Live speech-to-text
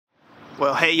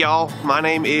Well, hey y'all, my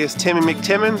name is Timmy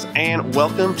McTimmins and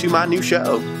welcome to my new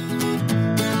show.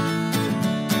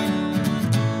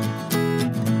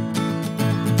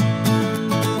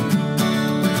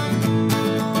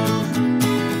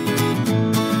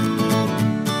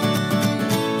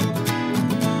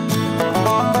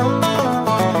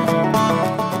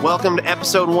 Welcome to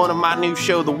episode 1 of my new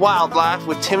show, The Wildlife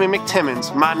with Timmy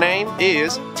McTimmins. My name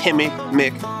is Timmy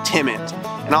McTimmins.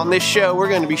 And on this show, we're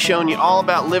going to be showing you all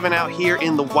about living out here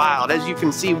in the wild. As you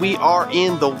can see, we are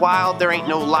in the wild. There ain't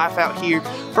no life out here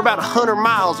for about 100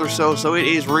 miles or so, so it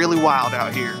is really wild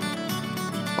out here.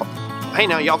 Oh, hey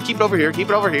now, y'all, keep it over here, keep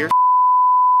it over here.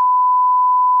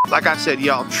 Like I said,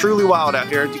 y'all, truly wild out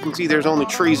here. As you can see, there's only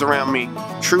trees around me.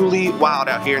 Truly wild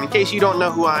out here. And in case you don't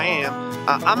know who I am,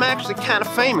 I'm actually kind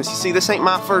of famous. You see, this ain't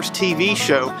my first TV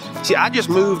show. See, I just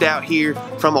moved out here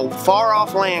from a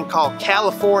far-off land called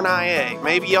California.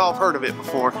 Maybe y'all have heard of it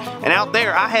before. And out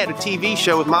there, I had a TV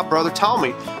show with my brother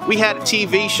Tommy. We had a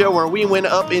TV show where we went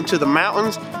up into the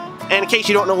mountains. And in case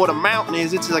you don't know what a mountain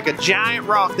is, it's like a giant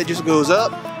rock that just goes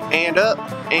up and up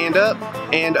and up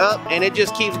and up, and it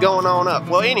just keeps going on up.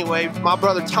 Well, anyway, my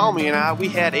brother Tommy and I, we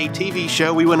had a TV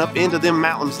show. We went up into them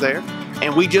mountains there,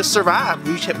 and we just survived.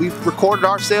 We recorded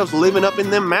ourselves living up in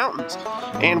them mountains,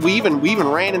 and we even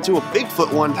ran into a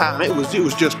Bigfoot one time. It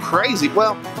was just crazy.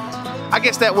 Well, I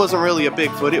guess that wasn't really a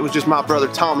Bigfoot. It was just my brother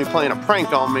Tommy playing a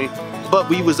prank on me. But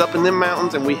we was up in them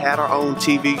mountains, and we had our own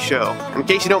TV show. And in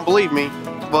case you don't believe me,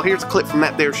 well, here's a clip from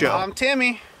that there show. I'm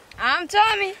Timmy. I'm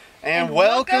Tommy. And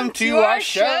welcome to our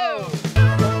show.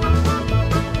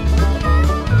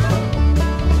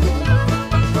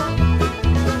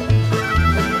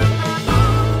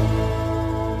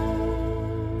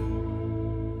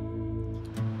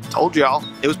 Told y'all,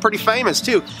 it was pretty famous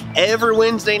too. Every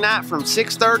Wednesday night from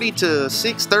 6:30 to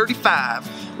 6:35,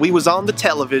 we was on the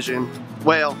television.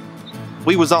 Well,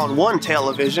 we was on one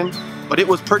television, but it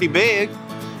was pretty big.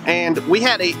 And we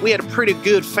had a pretty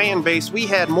good fan base. We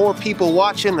had more people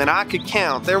watching than I could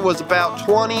count. There was about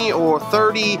 20 or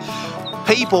 30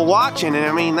 people watching, and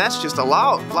I mean, that's just a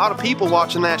lot of people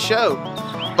watching that show.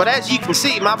 But as you can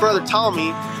see, my brother Tommy,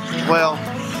 well,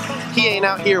 he ain't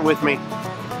out here with me.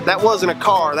 That wasn't a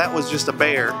car, that was just a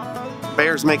bear.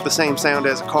 Bears make the same sound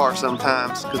as a car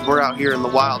sometimes, because we're out here in the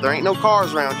wild. There ain't no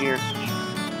cars around here.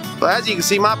 But as you can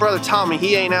see, my brother Tommy,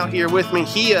 he ain't out here with me.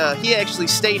 He actually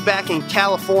stayed back in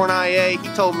California. He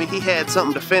told me he had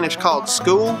something to finish called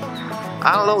school.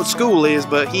 I don't know what school is,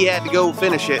 but he had to go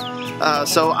finish it.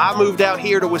 So I moved out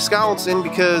here to Wisconsin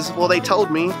because, well, they told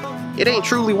me it ain't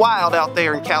truly wild out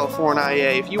there in California.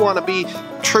 If you want to be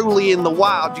truly in the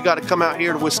wild, you got to come out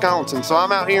here to Wisconsin. So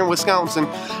I'm out here in Wisconsin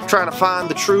trying to find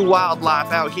the true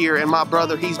wildlife out here, and my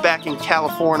brother, he's back in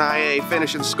California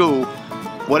finishing school,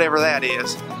 whatever that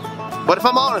is. But if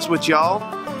I'm honest with y'all,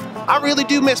 I really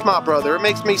do miss my brother. It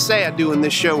makes me sad doing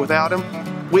this show without him.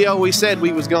 We always said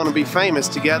we was going to be famous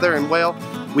together, and well,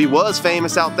 we was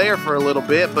famous out there for a little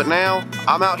bit, but now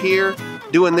I'm out here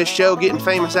doing this show, getting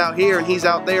famous out here, and he's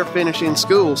out there finishing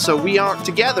school. So we aren't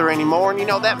together anymore, and you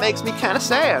know, that makes me kind of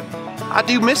sad. I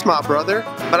do miss my brother,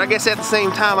 but I guess at the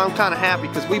same time I'm kind of happy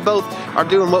because we both are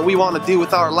doing what we want to do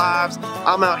with our lives.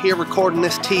 I'm out here recording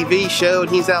this TV show, and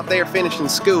he's out there finishing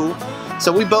school.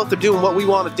 So we both are doing what we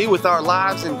want to do with our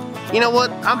lives, and you know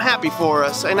what? I'm happy for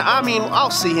us. And I mean,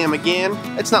 I'll see him again.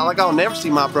 It's not like I'll never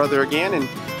see my brother again, and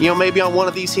you know, maybe on one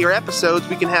of these here episodes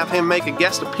we can have him make a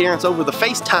guest appearance over the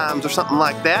FaceTimes or something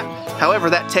like that, however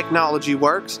that technology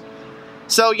works.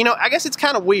 So, you know, I guess it's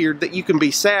kind of weird that you can be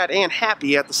sad and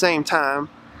happy at the same time.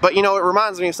 But you know, it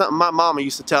reminds me of something my mama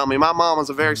used to tell me. My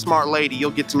mama's a very smart lady. You'll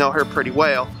get to know her pretty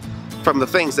well from the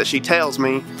things that she tells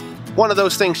me. One of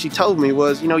those things she told me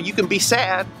was, you know, you can be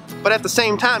sad, but at the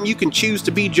same time you can choose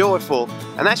to be joyful.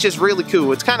 And that's just really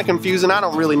cool. It's kind of confusing. I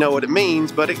don't really know what it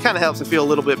means, but it kind of helps me feel a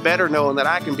little bit better knowing that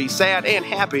I can be sad and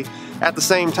happy at the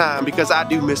same time, because I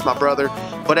do miss my brother.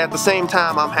 But at the same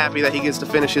time, I'm happy that he gets to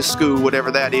finish his school, whatever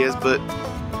that is, but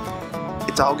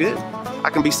it's all good. I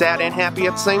can be sad and happy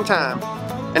at the same time.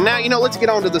 And now, you know, let's get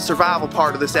on to the survival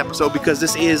part of this episode, because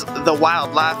this is The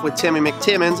Wildlife with Timmy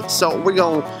McTimmins. So we're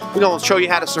gonna show you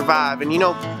how to survive. And you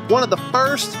know, one of the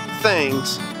first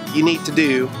things you need to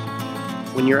do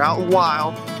when you're out in the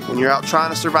wild, when you're out trying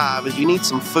to survive, is you need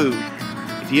some food.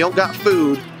 If you don't got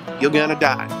food, you're gonna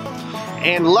die.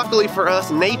 And luckily for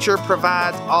us, nature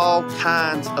provides all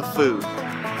kinds of food.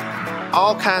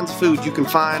 All kinds of food you can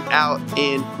find out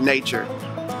in nature.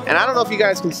 And I don't know if you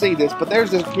guys can see this, but there's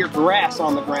this here grass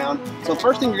on the ground. So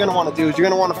first thing you're going to want to do is you're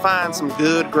going to want to find some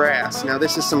good grass. Now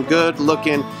this is some good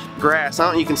looking grass. I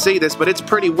don't know if you can see this, but it's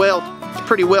pretty well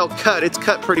cut. It's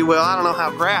cut pretty well. I don't know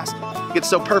how grass gets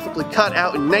so perfectly cut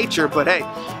out in nature, but hey,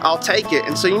 I'll take it.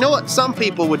 And so you know what some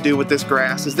people would do with this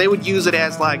grass is they would use it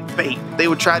as like bait. They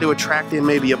would try to attract in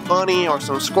maybe a bunny or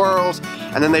some squirrels,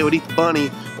 and then they would eat the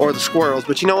bunny or the squirrels.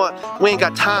 But you know what? We ain't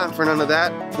got time for none of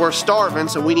that. We're starving,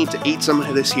 so we need to eat some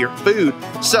of this here food.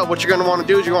 So what you're gonna wanna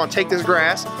do is you're gonna take this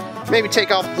grass, maybe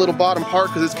take off the little bottom part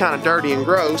because it's kind of dirty and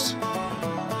gross.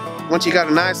 Once you got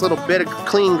a nice little bit of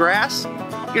clean grass,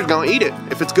 you're just gonna eat it.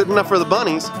 If it's good enough for the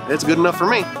bunnies, it's good enough for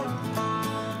me.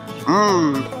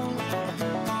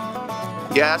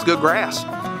 Yeah, that's good grass.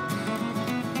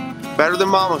 Better than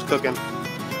Mama's cooking.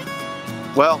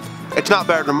 Well, it's not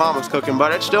better than Mama's cooking,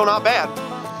 but it's still not bad.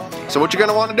 So what you're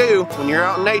gonna wanna do when you're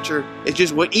out in nature is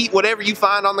just eat whatever you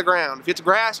find on the ground. If it's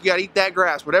grass, you gotta eat that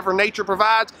grass. Whatever nature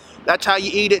provides, that's how you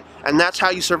eat it, and that's how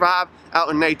you survive out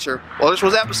in nature. Well, this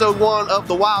was episode 1 of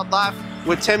The Wildlife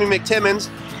with Timmy McTimmins.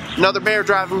 Another bear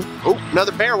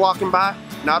another bear walking by.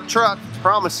 Not a truck,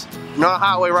 promise. Not a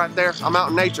highway right there. I'm out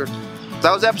in nature. So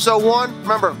that was episode 1.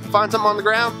 Remember, find something on the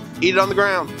ground, eat it on the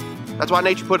ground. That's why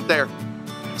nature put it there.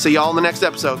 See y'all in the next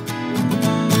episode.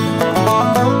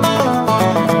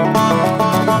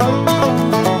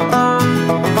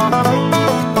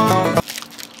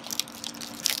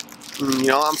 You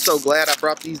know, I'm so glad I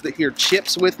brought these here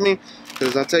chips with me,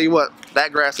 because I'll tell you what,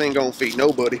 that grass ain't gonna feed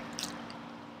nobody.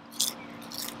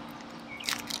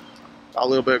 Got a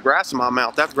little bit of grass in my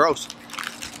mouth. That's gross.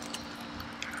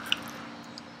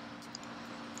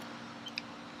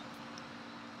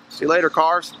 See you later,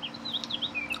 cars.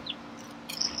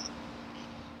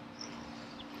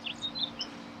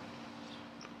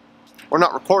 We're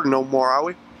not recording no more, are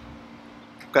we?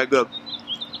 Okay, good.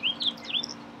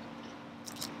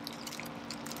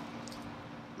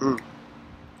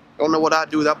 Don't know what I'd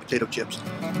do without potato chips.